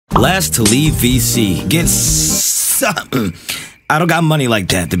Last to leave VC. Get something. I don't got money like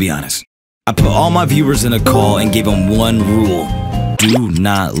that, to be honest. I put all my viewers in a call and gave them one rule. Do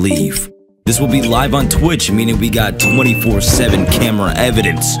not leave. This will be live on Twitch, meaning we got 24/7 camera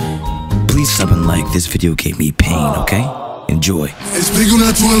evidence. Please sub and like. This video gave me pain, okay? Enjoy. Okay,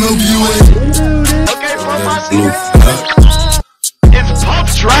 for my Is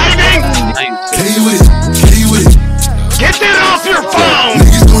Puff driving? Get that off your phone!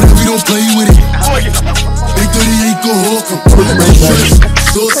 Niggas know that we don't play with it. Big 38 go hawk 'em.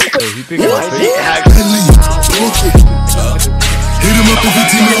 Hit him up if he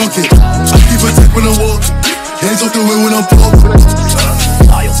team walking. I keep attack when I walk. Hands off the way when I'm walking.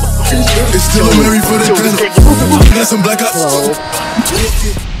 It's still a Mary for the dinner. I got some black ops.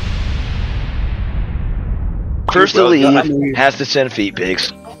 First to leave has to send feet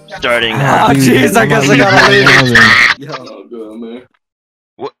pics. Starting now. Oh jeez, I guess I gotta leave. Oh, good, man.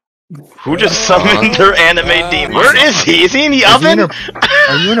 What? Who just summoned their anime demon? Where is he? Is he in the oven?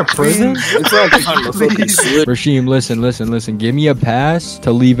 Are you in a prison? It's like Rasheem, listen. Give me a pass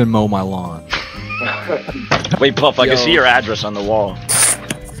to leave and mow my lawn. Wait, Puff, I can see your address on the wall.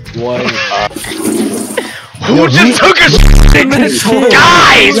 What? Who just took a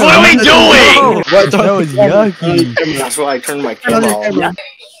Guys, what are we doing? What? That was yucky. That's why I turned my camera off.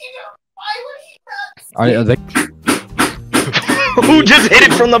 Are they? Who just hit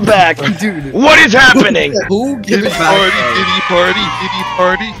it from the back? Dude. What is happening? Who Diddy party.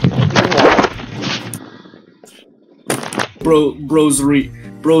 Bros.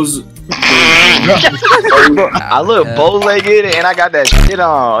 I look bow-legged and I got that shit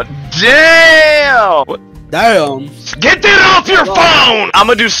on. Damn! Damn. Get that off your phone! I'm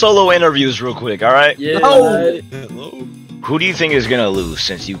gonna do solo interviews real quick, alright? Yeah. Who do you think is gonna lose,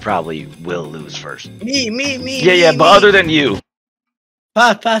 since you probably will lose first? Me. Yeah, but other than you.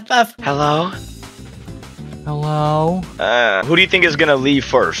 Puff. Hello? Hello? Who do you think is gonna leave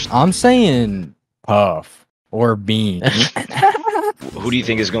first? I'm saying Puff or Bean. Who do you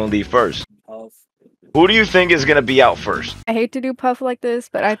think is gonna leave first? Who do you think is gonna be out first? I hate to do Puff like this,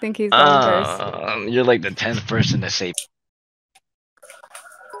 but I think he's going first. You're like the 10th person to say.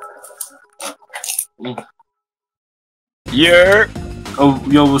 Yeah. Oh,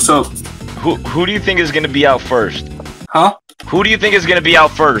 yo, what's up? Who do you think is gonna be out first? Huh? Who do you think is gonna be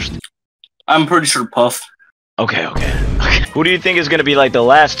out first? I'm pretty sure Puff. Okay. Who do you think is gonna be like the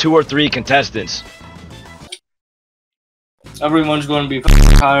last 2 or 3 contestants? Everyone's going to be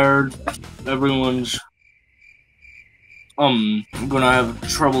tired. Everyone's gonna have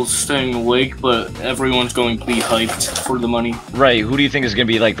trouble staying awake, but everyone's going to be hyped for the money. Right. Who do you think is gonna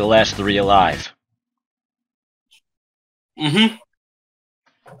be like the last 3 alive?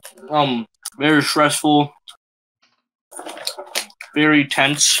 Very stressful. Very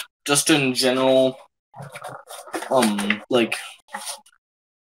tense. Just in general. Like.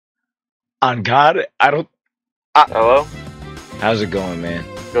 On God, I don't. Hello? How's it going, man?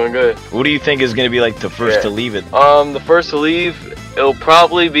 Going good. Who do you think is gonna be like the first to leave it? The first to leave, it'll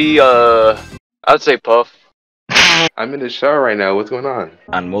probably be, I'd say Puff. I'm in the shower right now. What's going on?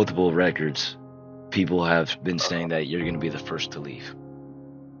 On multiple records, people have been saying that you're gonna be the first to leave.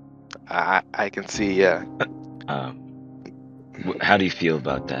 I can see, yeah. How do you feel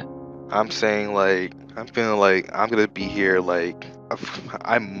about that? I'm feeling like I'm gonna be here like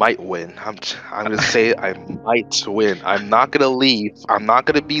I might win. I'm gonna say I might win. I'm not gonna leave. I'm not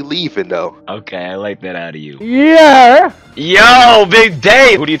gonna be leaving though. Okay, I like that out of you. Yeah! Yo, Big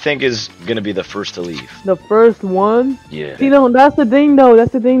Dave! Who do you think is gonna be the first to leave? The first one? Yeah. See, no, that's the thing though.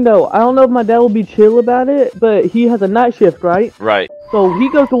 I don't know if my dad will be chill about it, but he has a night shift, right? Right. So he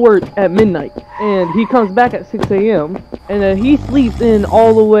goes to work at midnight, and he comes back at 6 a.m., and then he sleeps in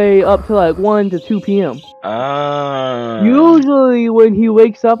all the way up to like 1 to 2 p.m. Usually when he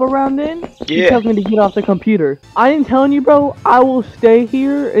wakes up around then, he tells me to get off the computer. I ain't telling you, bro, I will stay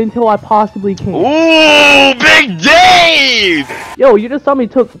here until I possibly can. Ooh, Big Dave! Yo, you just saw me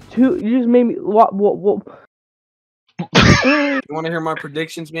took 2, you just made me, what? You want to hear my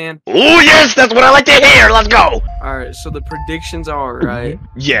predictions, man? Oh yes, that's what I like to hear. Let's go. All right, so the predictions are right.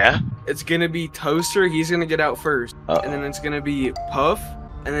 Yeah. It's gonna be Toaster. He's gonna get out first, and then it's gonna be Puff,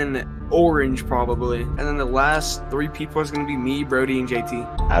 and then Orange probably, and then the last 3 people is gonna be me, Brody, and JT.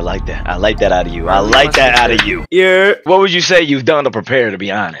 I like that. I like that out of you. I like that out of you. Yeah. What would you say you've done to prepare? To be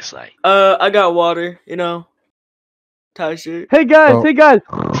honest, like. I got water. You know. Tie shirt. Hey guys.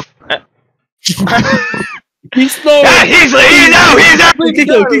 He's slow. Yeah, he's out. Kick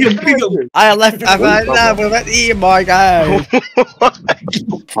him. I left. I with that E, my guy.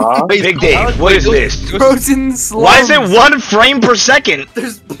 Big Dave, what is this? Frozen slums. Why is it 1 frame per second?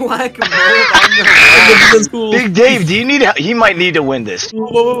 There's black mold on the Big Dave, do you need? He might need to win this.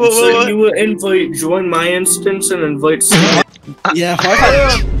 So you would join my instance and invite. Yeah.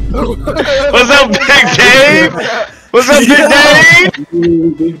 What's up, Big Dave? What's up, Big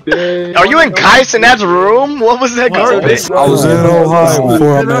Dave? Are you in Kai Sinat's room? What was that garbage? I was in Ohio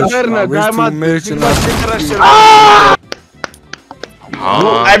before I met you.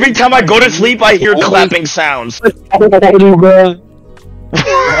 Every time I go to sleep, I hear clapping sounds.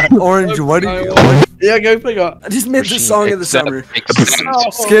 Orange, what do you? Yeah, go pick up. I just made the song of the summer.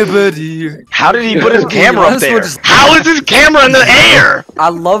 Skibbity. How did he put his camera up there? How is his camera in the air? I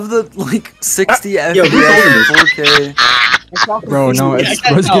love the 60 FPS 4K. Bro, no, it's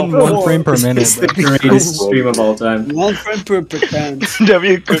getting 1 frame per minute. The greatest stream of all time. 1 frame per second.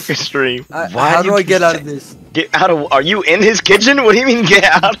 W Cooker stream. How do I get out of this? Get out of? Are you in his kitchen? What do you mean get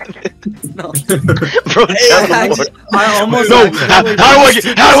out of it? No. Bro, teleport. I almost. No. How do I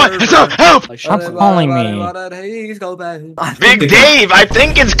get? Help! Stop calling me. Big Dave, I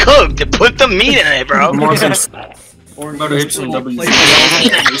think it's cooked. Put the meat in it, bro. Or go to hit some W.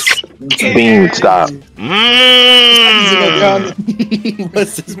 Bean, stop.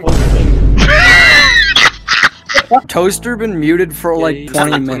 What's this Toaster been muted for like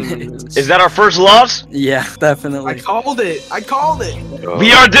 20 minutes. Is that our first loss? Yeah, definitely. I called it.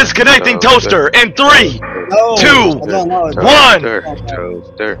 We are disconnecting Toaster in 3, 2, 1.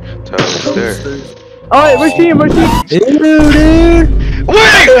 Toaster. Alright, Rasheem.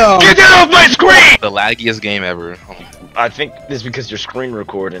 Wait! Get that off my screen! The laggiest game ever. I think this is because you're screen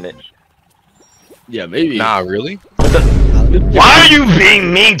recording it. Yeah, maybe. Nah, really? Why are you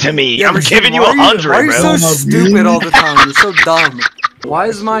being mean to me? Yeah, I'm giving you 100, Why are you bro. so stupid all the time? You're so dumb. Why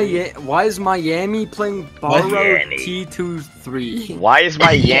is Miami playing Borrow Miami. T23? Why is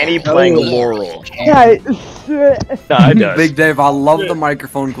my Yanny playing Laurel? Yeah. No, it does. Big Dave, I love the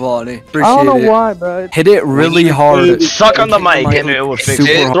microphone quality. Appreciate I don't know it. why, bro. Hit it really hard. Suck on the mic and it will fix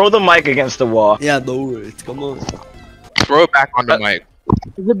it. Throw the mic against the wall. Yeah, no worries. Come on. Throw it back on the mic.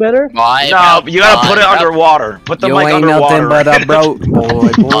 Is it better? No, you gotta put it underwater. Put the mic underwater. Nothing but a broke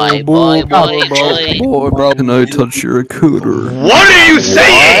boy. Boy, can I touch your cooter? What are you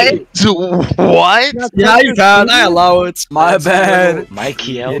saying? What? Yeah, you can. I allow it. My bad.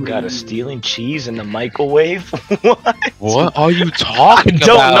 Mikey L got a stealing cheese in the microwave? What? What are you talking about?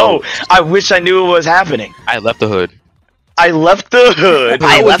 I don't know. I wish I knew what was happening. I left the hood. I left the hood.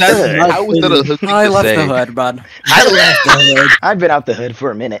 How was that a hood thing I to left say? the hood, bud. I left the hood. I've been out the hood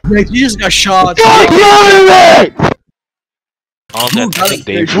for a minute. Nick, you just got shot. Who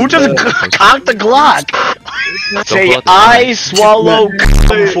just cocked the Glock? Say I swallow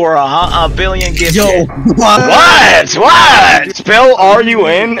for a billion gifts. Yo, What? Spell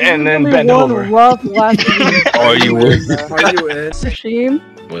R-U-N and then bend over. Rough last week. Are you in? Rasheem.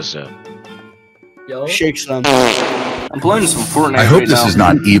 What's up? Yo. shake some. I'm playing some Fortnite. I hope right this now. is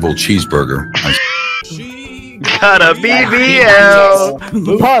not evil cheeseburger. Got a BBL.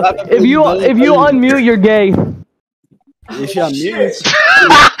 Puff, if you unmute, you're gay. If you unmute.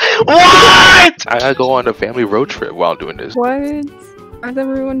 What? I gotta go on a family road trip while doing this. What? Is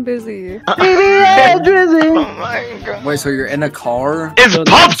everyone busy? Drizzy. Oh my god. Wait, so you're in a car? Is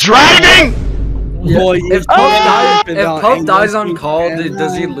Pup driving? Boy, If Pup dies on call,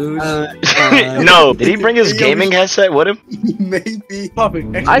 does he lose? No. Did he bring his gaming headset with him? Maybe.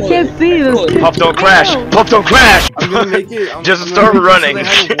 I can't see this. Pup, don't crash. Pup, don't crash. I'm gonna make it. Just start running. They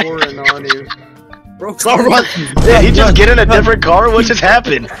have a warrant on you. Bro, Start running. Did he just get in a different car? What just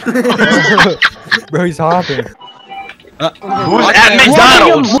happened? Bro, he's hopping. Who's at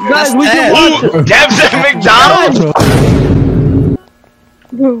McDonald's? Guys, we can watch it. Dev's at McDonald's?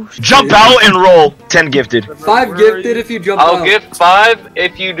 Jump out and roll. 10 gifted. 5 gifted if you jump I'll out. gift 5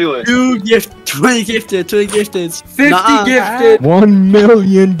 if you do it. 2 gift, 20 gifted, 20 gifted. 50 gifted. 1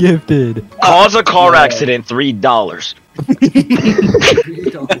 million gifted. Cause a car accident, $3.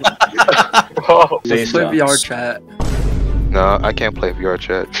 Let's play VR chat. No, I can't play VR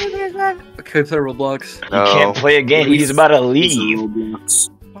chat. Okay, play Roblox. No. You can't play a game. He's about to leave.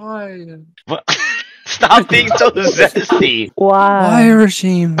 Why? What? Stop being so zesty. Why?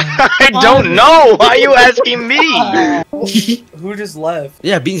 Regime? I don't know. Why are you asking me? Who just left?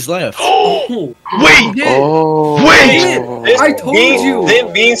 Yeah, Beans left. Wait. Oh. Wait. I told you.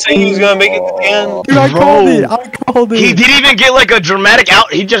 Didn't Bean say he was gonna make it to the end? Dude, I called it. He didn't even get like a dramatic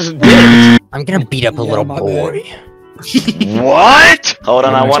out. He just did. I'm gonna beat up a little boy. What? Hold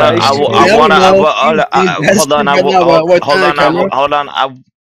on, hold on.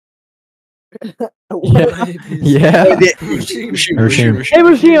 Yeah.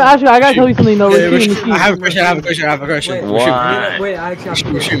 Rasheem, actually, I gotta tell you something though. Rasheem, I have a question. Wait, I actually have a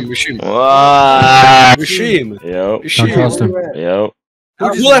question. What? Rasheem. Yo. Don't trust him. Yo.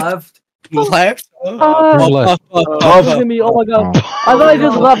 Who left? Who's left? Jimmy, oh my god. I thought I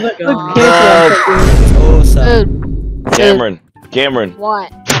just left. Cameron.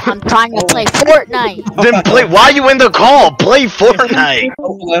 What? I'm trying to play Fortnite. Then play. Why are you in the call? Play Fortnite.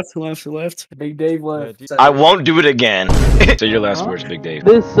 Who left? Big Dave left. I won't do it again. So your last words, Big Dave.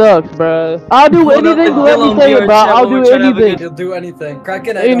 This sucks, bro. I'll do anything. Let me say it, bro. I'll do anything. You'll do anything. Crack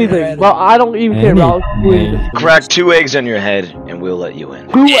an egg Anything. Bro, I don't even care, bro. Crack 2 eggs on your head, and we'll let you in.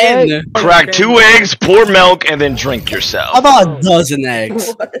 2 eggs. Crack 2 eggs, pour milk, and then drink yourself. How about a dozen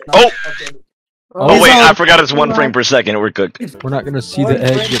eggs? Oh wait, I forgot it's 1 frame per second. We're good. We're not gonna see the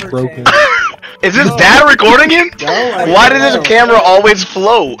egg get broken. Is this dad recording him? Why did his camera always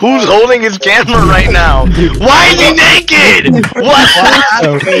float? Who's holding his camera right now? Why is he naked? What?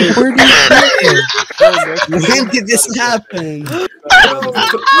 When did this happen?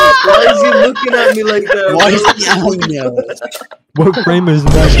 Why is he looking at me like that? Why is he out now? What frame is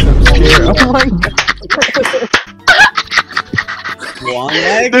that? I'm scared. Oh my god.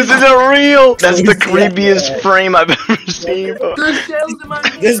 This isn't real. That's the creepiest frame I've ever seen.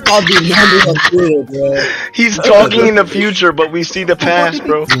 This is probably numbers on Twitter, bro. He's talking in the future, but we see the past,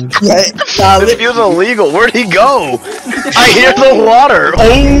 bro. Yeah, This feels illegal. Where'd he go? I hear the water.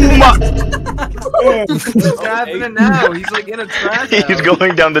 Oh my! What's happening now? He's like in a trash house. He's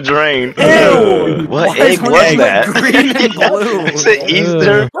going down the drain. Ew. What egg was that? Green and blue. Is it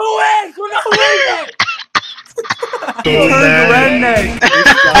Easter? No eggs! We're not redneck! He turned redneck.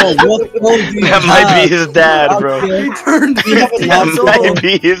 That might be his dad, bro. He turned That might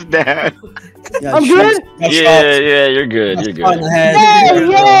be his dad. I'm good? Yeah, you're good. You're good.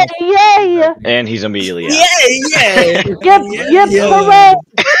 Yeah. And he's immediately out. Yeah. Yep,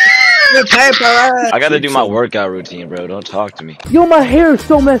 correct. I gotta do my workout routine, bro. Don't talk to me. Yo, my hair is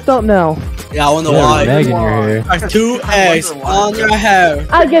so messed up now. Yeah, I wonder why. Egg in your hair. 2 eggs on your hair.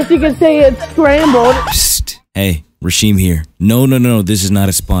 I guess you can say it's scrambled. Psst. Hey, Rasheem here. No, this is not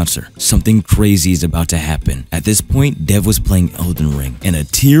a sponsor. Something crazy is about to happen. At this point, Dev was playing Elden Ring, and a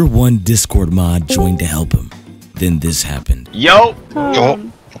tier 1 Discord mod joined to help him. Then this happened. Yo!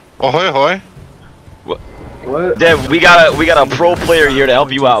 Ahoy. What? Dev, we got a pro player here to help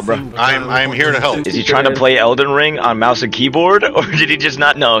you out, bro. I'm here to help. Is he trying to play Elden Ring on mouse and keyboard, or did he just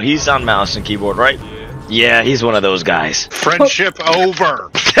not know? He's on mouse and keyboard, right? Yeah, he's one of those guys. Friendship over.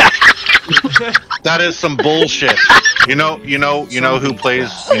 That is some bullshit. You know who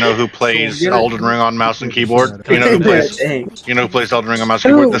plays Elden Ring on mouse and keyboard? You know who plays Elden Ring on mouse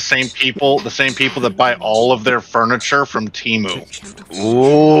and keyboard? The same people that buy all of their furniture from Temu.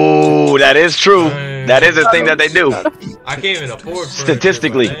 Ooh, that is true. That is a thing that they do. I can't even afford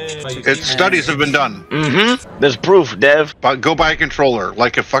statistically. Studies have been done. Mm-hmm. There's proof, Dev. But go buy a controller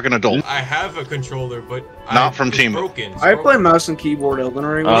like a fucking adult. I have a controller, but not from Temu. Broken. I play mouse and keyboard Elden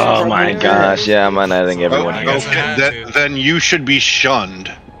Ring. Oh my gosh, yeah, I think everyone here. Okay, then you should be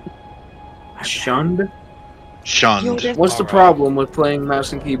shunned. Shunned? Shunned. What's the problem with playing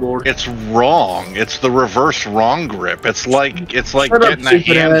mouse and keyboard? It's wrong. It's the reverse wrong grip. It's like getting a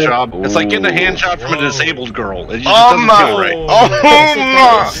hand job. It's like getting a hand job from a disabled girl. It just doesn't feel right. Oh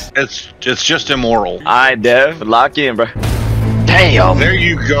my! It's just immoral. Alright, Dev, lock in, bro. Damn. There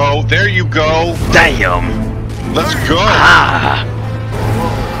you go. Damn. Let's go.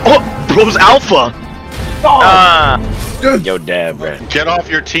 Oh, bro's alpha. Yo, Dev, bro. Get off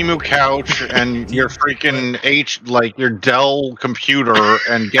your Temu couch and your freaking your Dell computer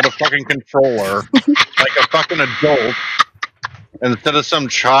and get a fucking controller like a fucking adult. Instead of some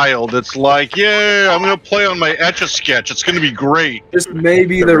child, it's like, yeah, I'm gonna play on my Etch-a-Sketch. It's gonna be great. This may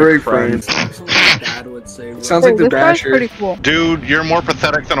be the right friend. Sounds like the Basher. Pretty cool. Dude, you're more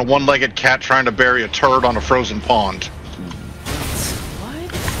pathetic than a one-legged cat trying to bury a turd on a frozen pond.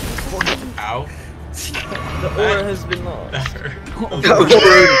 Ow. The aura has been lost.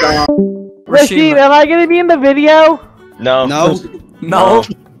 Rasheem, am I gonna be in the video? No. No.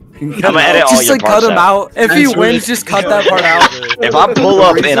 I'm gonna edit all your parts cut him out. If he wins, just cut that part out. If I pull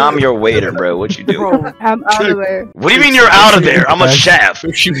up and I'm your waiter, bro, what you do? I'm out of there. What do you mean you're out of there? I'm a chef.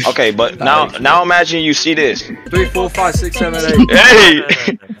 Okay, but now imagine you see this. 3, 4, 5, 6, 7, 8. Hey!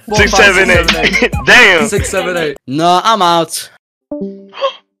 6, 7, 8. Damn! 6, 7, 8. No, I'm out.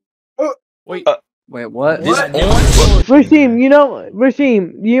 Wait, what? Rasheem,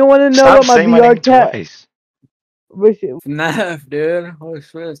 you want to know Stop what my saying my VR name chat? twice. FNAF, dude. Holy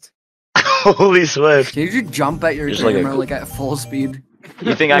Swift. Holy Swift. Can you just jump at your Just like camera a- like at full speed?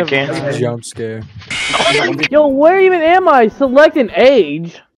 You think I can? Jump scare. Yo, where even am I? Select an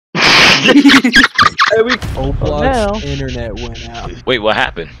age. Oblock's internet went out. Wait, what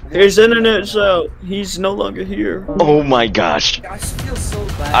happened? His internet's out. He's no longer here. Oh my gosh. I feel so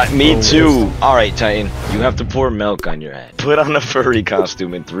bad. Me too. Alright, Titan. You have to pour milk on your head. Put on a furry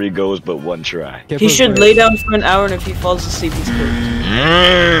costume in 3 goes but 1 try. He should lay down for an hour, and if he falls asleep, he's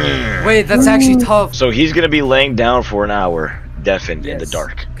cooked. Wait, that's actually tough. So he's gonna be laying down for an hour, deafened in the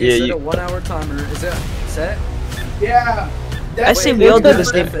dark. Okay, set a 1 hour timer. Is it set? Yeah. I say we all do the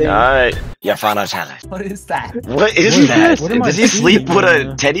same thing. Alright. Yeah, final challenge. What is that? What is that? Does he sleep with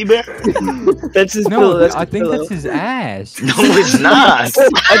a teddy bear? That's his No, pillow. That's I his think pillow. that's his ass. No, it's not.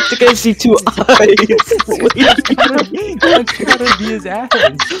 I think I see 2 eyes. That's gotta be his ass.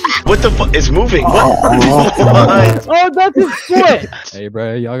 What the fuck? It's moving. What? Oh, that's his foot. Hey,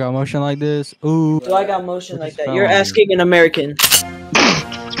 bro, y'all got motion like this? Ooh. So I got motion like that. You're asking an American.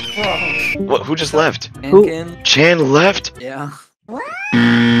 What? Who just left? Who? Chan left? Yeah.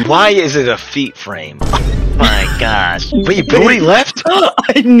 Why is it a feet frame? Oh my gosh. Wait, Brody left?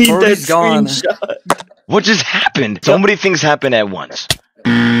 I need Brody's that gone. screenshot. What just happened? So many things happened at once.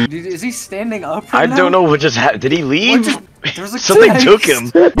 Dude, is he standing up right I now? don't know what just happened. Did he leave? There's like Something took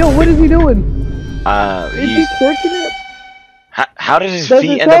him. Yo, what is he doing? Is he twerking it? How did his That's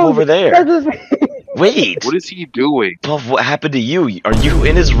feet his end up nose. over there? That's his- Wait. What is he doing? Puff, what happened to you? Are you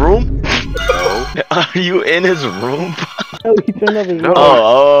in his room? No. Are you in his room? Oh, he turned off his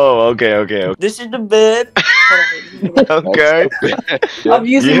Okay. This is the bed. Okay. I'm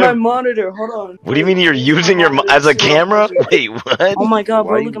using Yeah. my monitor. Hold on. What do you mean you're using your as a camera? Wait, what? Oh my god,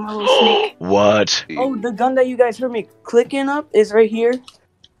 bro, look at my little sneak. What? Oh, the gun that you guys heard me clicking up is right here.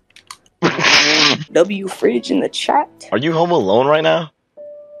 W fridge in the chat. Are you home alone right now?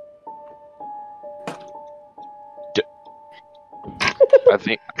 I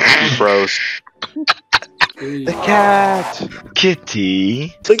think he's froze. The cat.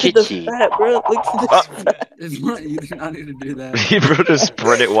 Kitty. Look at the fat, bro. Look at this fat. You do not need to do that. He bro just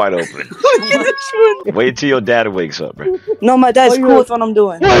spread it wide open. Look at this one. Wait till your dad wakes up, bro. No, my dad's cool with what I'm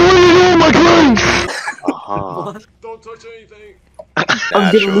doing. Uh-huh. Don't touch anything.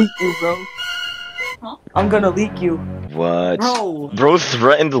 I'm gonna leak you, bro. I'm gonna leak you. What? Bro. Bro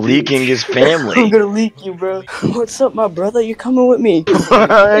threatened leaking his I'm family. gonna leak you, bro. What's up, my brother? You coming with me? What?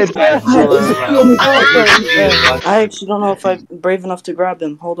 I actually don't know if I'm brave enough to grab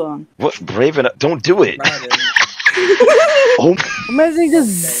him. Hold on. What? Brave enough? Don't do it. Oh, Imagine he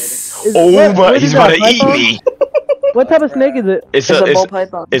just. he's about to eat me. What type of snake is it? It's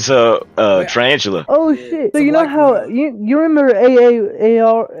a tarantula. Oh shit! So you know how you remember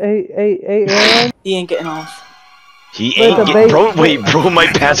AAR? He ain't getting off. He Wait, ain't the get, bait- bro. Wait, bro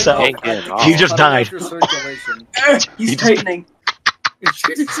might pass out. He just died. He's tightening.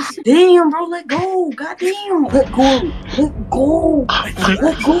 Damn, bro, let go. Goddamn. Let go. Let go.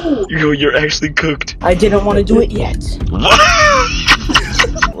 Let go. Yo, you're actually cooked. I didn't want to do it yet.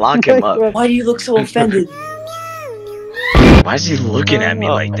 Lock him up. Why do you look so offended? Why is he looking at me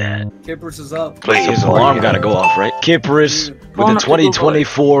like that? Kippers is up. Wait, his alarm gotta go off, right? Kippers, with the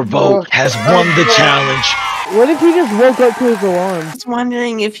 2024 vote, has won the challenge. What if he just woke up to his alarm? I was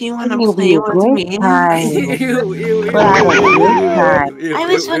wondering if you want to play with me. I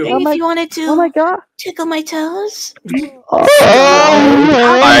was wondering if you wanted to. Oh my god! Tickle my toes.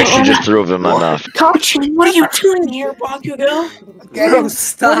 I actually just threw it in my mouth. Caution, what are you doing here, Bakugo? Bro,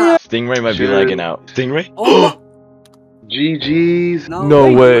 stop. Stingray might be lagging out. Stingray? Oh. GG's.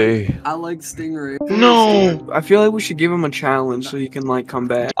 No way. I like Stingray. No. I feel like we should give him a challenge so he can like come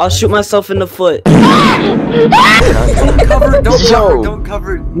back. I'll shoot myself in the foot. Don't cover. Don't cover. Don't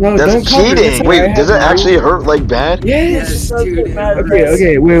cover. No, That's cheating. Wait, does it actually hurt like bad? Yes, dude.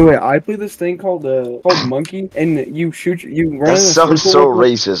 Okay, wait. I play this thing called Monkey, and you shoot. You run. That sounds so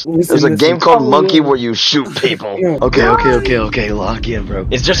racist. There's a game called Monkey where you shoot people. Okay, lock in, bro.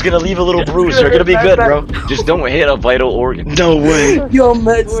 It's just gonna leave a little bruise. You're gonna be good, bro. Just don't hit a vital organ. No way. Yo,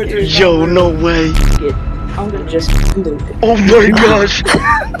 meds. Yo, no way. I'm gonna just do it. Oh my gosh.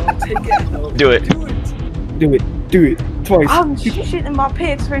 Do it. Do it. Twice. I'm shitting my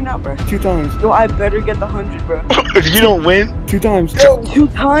pants right now, bro. 2 times. Yo, I better get the 100, bro. If you don't win. 2 times. 2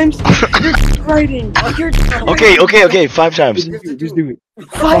 times? You're writing. Okay, 5 times. Just do it.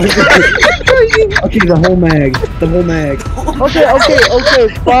 5 times. Okay, the whole mag. Okay,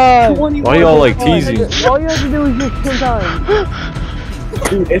 fine. Why y'all like teasing? All you have to do is just 10 times.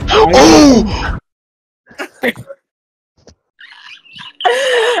 Dude, if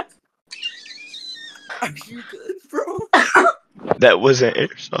Are you good? That wasn't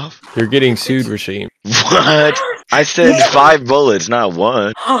airsoft. You're getting sued, Rasheem. What? I said 5 bullets, not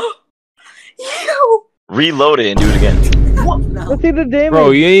 1. Reload it and do it again. Let's see the damage.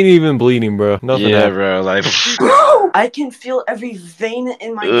 Bro, you ain't even bleeding, bro. Nothing Yeah, happened. bro. Like, I can feel every vein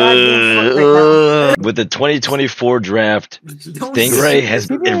in my goddamn foot right now. with the 2024 draft, Stingray has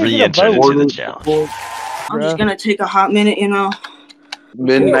re-entered into the challenge. I'm just gonna take a hot minute, you know.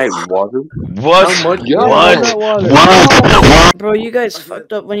 Midnight water? What? What? Bro, you guys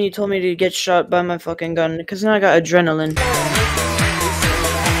fucked up when you told me to get shot by my fucking gun, because now I got adrenaline.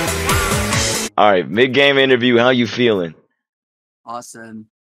 Alright, mid-game interview, how you feeling? Awesome.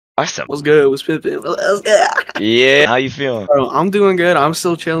 Awesome. What's good? What's pimpin'? What's good? Yeah, how you feeling? Bro, I'm doing good. I'm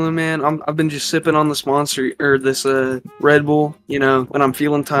still chilling, man. I've been just sipping on the sponsor, or this Red Bull. You know, when I'm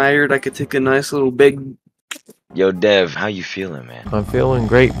feeling tired, I could take a nice little big... Yo, Dev, how you feeling, man? I'm feeling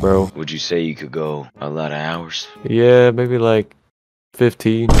great, bro. Would you say you could go a lot of hours? Yeah, maybe like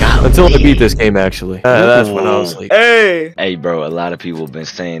 15. Until I beat this game, actually. That's when I was like... Hey! Hey, bro, a lot of people been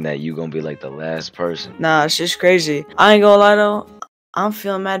saying that you gonna be like the last person. Nah, it's just crazy. I ain't gonna lie though, I'm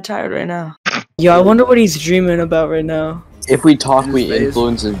feeling mad tired right now. Yo, I wonder what he's dreaming about right now. If we talk, we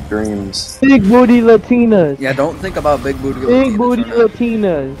influence his dreams. Big booty Latinas. Yeah, don't think about big booty. Big booty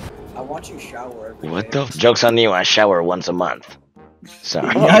Latinas. I want you to shower. What the? Joke's on you, I shower once a month.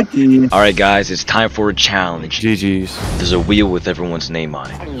 Sorry. Alright, guys, it's time for a challenge. GG's. There's a wheel with everyone's name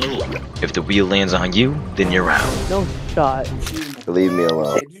on it. If the wheel lands on you, then you're out. No shot. Leave me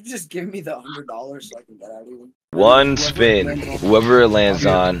alone. Can you just give me the $100 so I can get out of here? One spin. Whoever it lands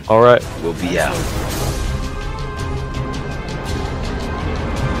on, alright, will be out.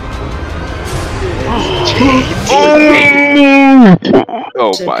 Oh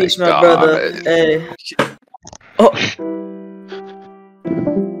Rest in my peace, my god. brother. Hey. Oh.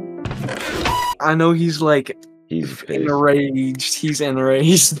 I know he's like... He's enraged. He's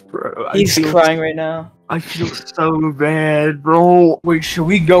enraged, bro. He's crying right now. I feel so bad, bro. Wait, should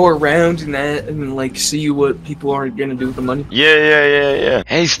we go around and like see what people are gonna do with the money? Yeah.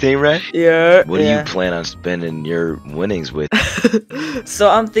 Hey, Stingray. Yeah. What do you plan on spending your winnings with? So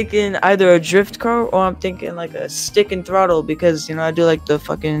I'm thinking either a drift car or I'm thinking like a stick and throttle because, you know, I do like the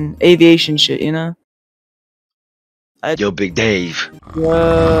fucking aviation shit, you know? Yo, Big Dave.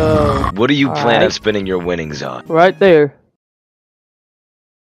 Whoa. What do you plan on Alright. spending your winnings on? Right there.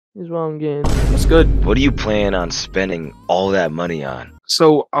 Is what I'm getting. That's good. What do you plan on spending all that money on?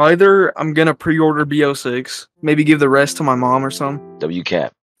 So either I'm gonna pre-order BO6, maybe give the rest to my mom or something.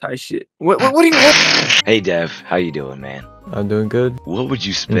 WCAP. Type shit. What do you want? Hey, Dev. How you doing, man? I'm doing good. What would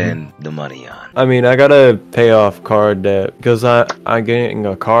you spend the money on? I mean, I gotta pay off car debt because I'm getting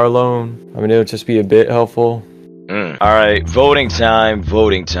a car loan. I mean, it'll just be a bit helpful. Alright, voting time,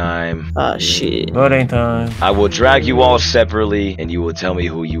 voting time. Ah, shit. Voting time. I will drag you all separately, and you will tell me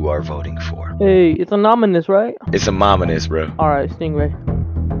who you are voting for. Hey, it's anonymous, right? It's anonymous, bro. Alright, Stingray.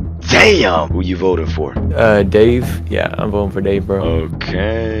 Damn! Who you voting for? Dave. Yeah, I'm voting for Dave, bro.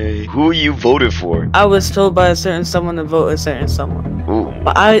 Okay. Who you voted for? I was told by a certain someone to vote a certain someone. Ooh.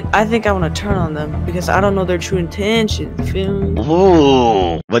 But I think I want to turn on them because I don't know their true intentions. You feel me?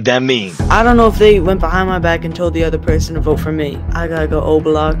 Ooh. What that mean? I don't know if they went behind my back and told the other person to vote for me. I gotta go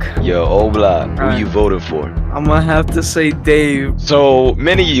O-Block. Yo, Oblak, who you voted for? I'm gonna have to say Dave. So,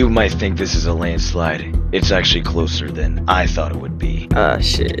 many of you might think this is a landslide. It's actually closer than I thought it would be. Ah,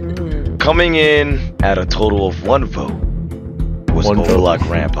 shit. Coming in at a total of 1 vote was Oblak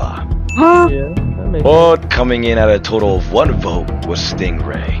Grandpa. Huh? Yeah, that makes What? Coming in at a total of 1 vote was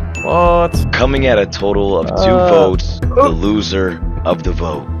Stingray. What? Coming at a total of 2 votes, the loser of the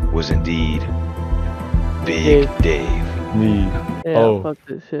vote was indeed Big Dave. Me. Yeah, Oh. fuck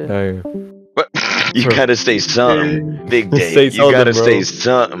this shit. Hey. You gotta say something, Big Dave. Say You something, gotta bro. say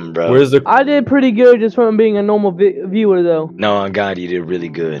something, bro. Where's the... I did pretty good just from being a normal viewer, though. No, on God, you did really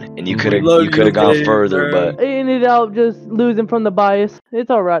good, and you could love have you, gone Dave, further, bro. but I ended up just losing from the bias. It's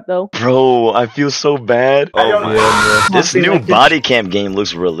alright, though. bro, I feel so bad. Oh my God. This new body cam game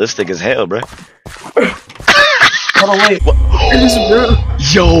looks realistic as hell, bro. Hold on, wait.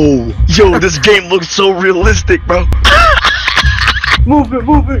 Yo, this game looks so realistic, bro. Move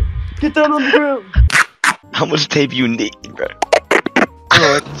it. Get down on the ground. How much tape you need, bro?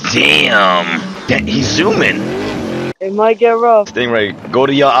 Damn, he's zooming. It might get rough. Stingray, go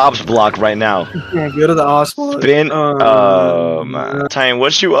to your ops block right now. Yeah, go to the hospital. Spin. Man. Time,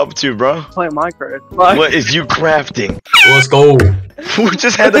 what you up to, bro? Play Minecraft. What is you crafting? Let's go. Who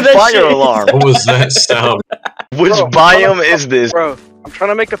just had the fire alarm? What was that sound? Which biome is this? Bro, I'm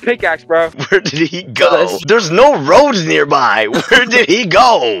trying to make a pickaxe, bro. Where did he go? There's no roads nearby. Where did he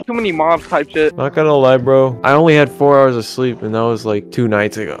go? Too many mobs type shit. Not gonna lie, bro. I only had 4 hours of sleep, and that was like 2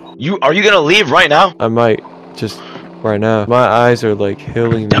 nights ago. Are you gonna leave right now? I might. Just right now. My eyes are like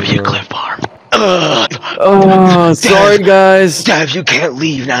killing me, bro. Clip arm. Oh, sorry, guys. Dev, you can't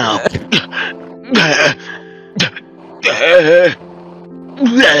leave now.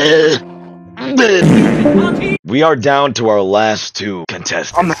 We are down to our last 2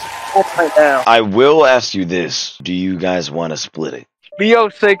 contestants. Right now. I will ask you this. Do you guys want to split it?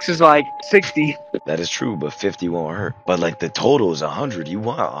 BO6 is like 60. That is true, but 50 won't hurt. But like the total is 100. You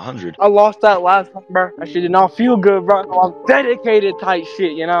want 100. I lost that last time, bro. That shit did not feel good, bro. I'm dedicated type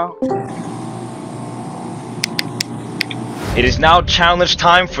shit, you know? It is now challenge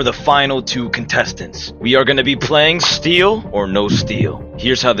time for the final 2 contestants. We are going to be playing steal or no steal.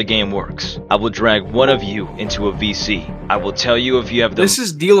 Here's how the game works. I will drag one of you into a VC. I will tell you if you have the... This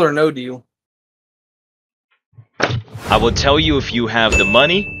is deal or no deal. I will tell you if you have the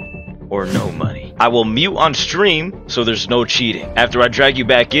money or no money. I will mute on stream so there's no cheating. After I drag you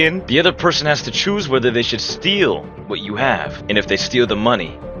back in, the other person has to choose whether they should steal what you have. And if they steal the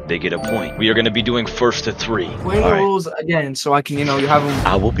money, they get a point. We are going to be doing first to 3. Explain the rules again so I can, you know, you have them.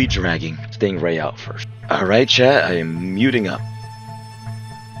 I will be dragging Stingray out first. Alright, chat, I am muting up.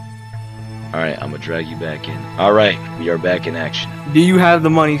 Alright, I'm gonna drag you back in. Alright, we are back in action. Do you have the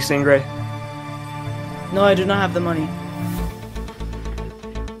money, Stingray? No, I do not have the money.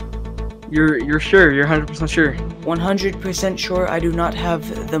 You're sure? You're 100% sure? 100% sure I do not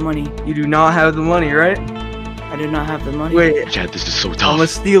have the money. You do not have the money, right? I do not have the money. Wait. Chat, this is so tough. I'm gonna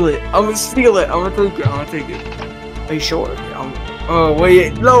steal it. I'm gonna steal it. I'm gonna take it. I'm gonna take it. Are you sure? Oh,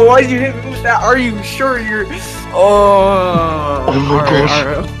 wait. No, why'd you hit me with that? Are you sure you're... Oh. Oh my gosh.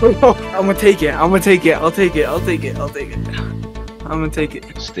 Alright. I'm gonna take it. I'm gonna take it. I'll take it. I'll take it. I'll take it. I'm gonna take it.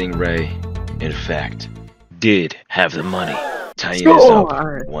 Stingray, in fact, did have the money. Tying this up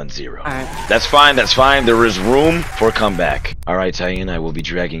 1-0. That's fine, that's fine. There is room for a comeback. Alright, Tyen, I will be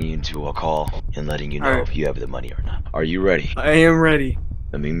dragging you into a call and letting you know if you have the money or not. Are you ready? I am ready.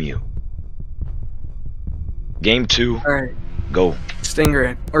 Let me mute. Game 2. Alright. Go.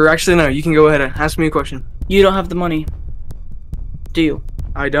 Stingray. Or actually, no, you can go ahead and ask me a question. You don't have the money. Do you?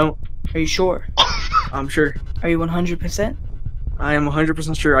 I don't. Are you sure? I'm sure. Are you 100%? I am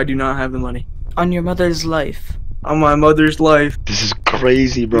 100% sure I do not have the money. On your mother's life. On my mother's life. This is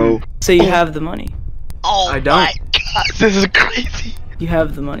crazy, bro. So you have the money. Oh, I don't. my God, this is crazy. You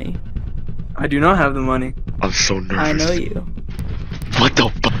have the money. I do not have the money. I'm so nervous. I know you. What the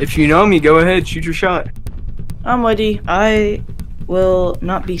fuck? If you know me, go ahead, shoot your shot. I'm ready. I will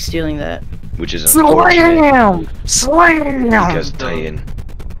not be stealing that. Which is unfortunate. Slam! Because Tyen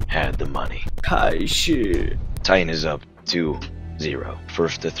had the money. Shit. Tyen is up 2-0.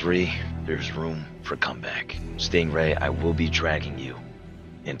 First to 3, there's room for comeback. Stingray, I will be dragging you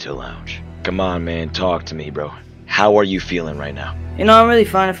into lounge. Come on, man, talk to me, bro. How are you feeling right now? You know, I'm really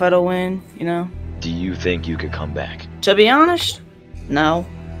fine if I don't win, you know? Do you think you could come back? To be honest, no.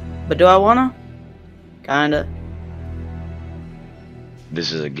 But do I wanna? Kinda.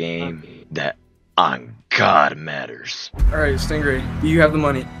 This is a game that, on God, matters. Alright, Stingray, do you have the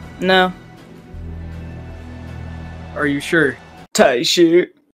money? No. Are you sure? Tight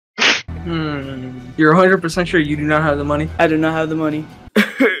shit. You're 100% sure you do not have the money? I do not have the money.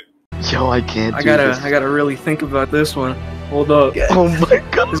 Yo, I can't I gotta really think about this one. Hold up. Oh my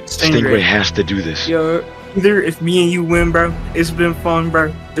God. Stingray has to do this. Yo, either if me and you win, bro, it's been fun,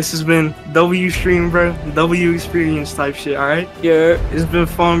 bro. This has been W stream, bro. W experience type shit, alright? Yeah. It's been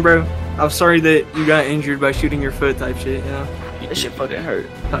fun, bro. I'm sorry that you got injured by shooting your foot type shit, you know? That shit fucking hurt.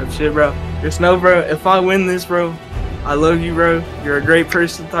 Type shit, bro. Just know, bro, if I win this, bro, I love you, bro. You're a great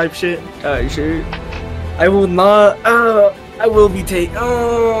person type shit. Shit. I will not, I will be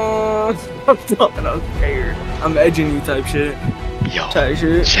I'm not scared. I'm edging you type shit. Yo. Tight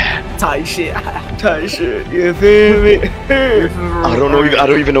shit. Tight shit. Tight shit. You feel me? I don't know. I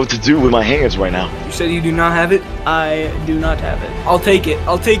don't even know what to do with my hands right now. You said you do not have it? I do not have it. I'll take it.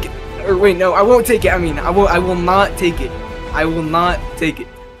 I'll take it. Or wait, no, I won't take it. I mean, I will not take it. I will not take it.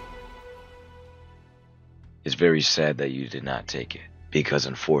 It's very sad that you did not take it, because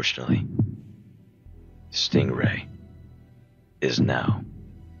unfortunately, Stingray is now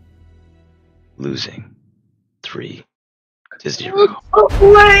losing 3-0.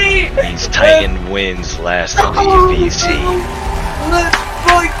 Wait! Means Tyen wins last VC. Let's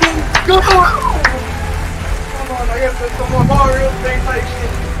fucking go! Come on, I guess that's some Mario thing type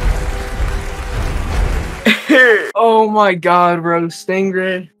shit. Oh my God, bro,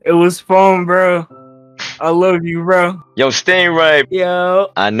 Stingray, it was fun, bro. I love you, bro. Yo, staying right.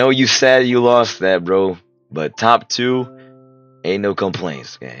 Yo. I know you sad you lost that, bro. But top 2, ain't no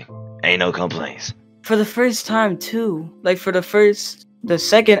complaints, gang. Ain't no complaints. For the first time, too. Like, the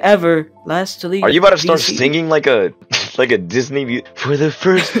second ever last to leave. Are you about to start VC. singing like a Disney for the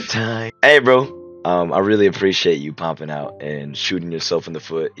first time? Hey, bro. I really appreciate you popping out and shooting yourself in the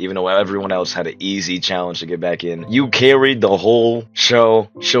foot. Even though everyone else had an easy challenge to get back in, you carried the whole show,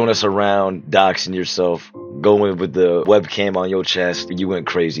 showing us around, doxing yourself, going with the webcam on your chest. You went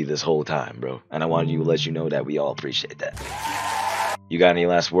crazy this whole time, bro. And I wanted to let you know that we all appreciate that. You got any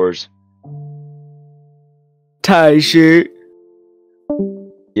last words? Tie shit.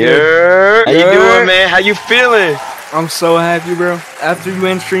 Yeah. How you doing, man? How you feeling? I'm so happy, bro. After you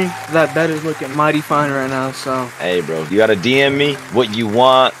end stream, that bed is looking mighty fine right now, so. Hey, bro, you gotta DM me what you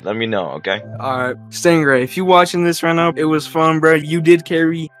want. Let me know, okay? Alright. Stingray, if you watching this right now, it was fun, bro. You did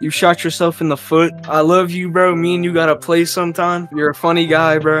carry. You shot yourself in the foot. I love you, bro. Me and you gotta play sometime. You're a funny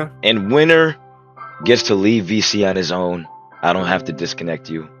guy, bro. And winner gets to leave VC on his own. I don't have to disconnect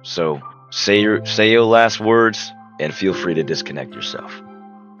you. So say your last words and feel free to disconnect yourself.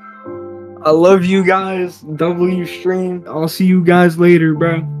 I love you guys. W stream. I'll see you guys later,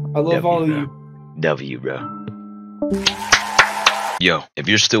 bro. I love all of you. W, bro. Yo, if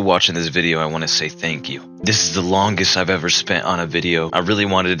you're still watching this video, I want to say thank you. This is the longest I've ever spent on a video. I really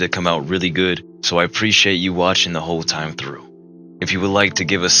wanted it to come out really good, so I appreciate you watching the whole time through. If you would like to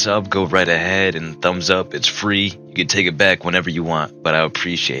give a sub, go right ahead and thumbs up. It's free. You can take it back whenever you want, but I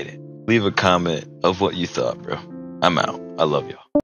appreciate it. Leave a comment of what you thought, bro. I'm out. I love y'all.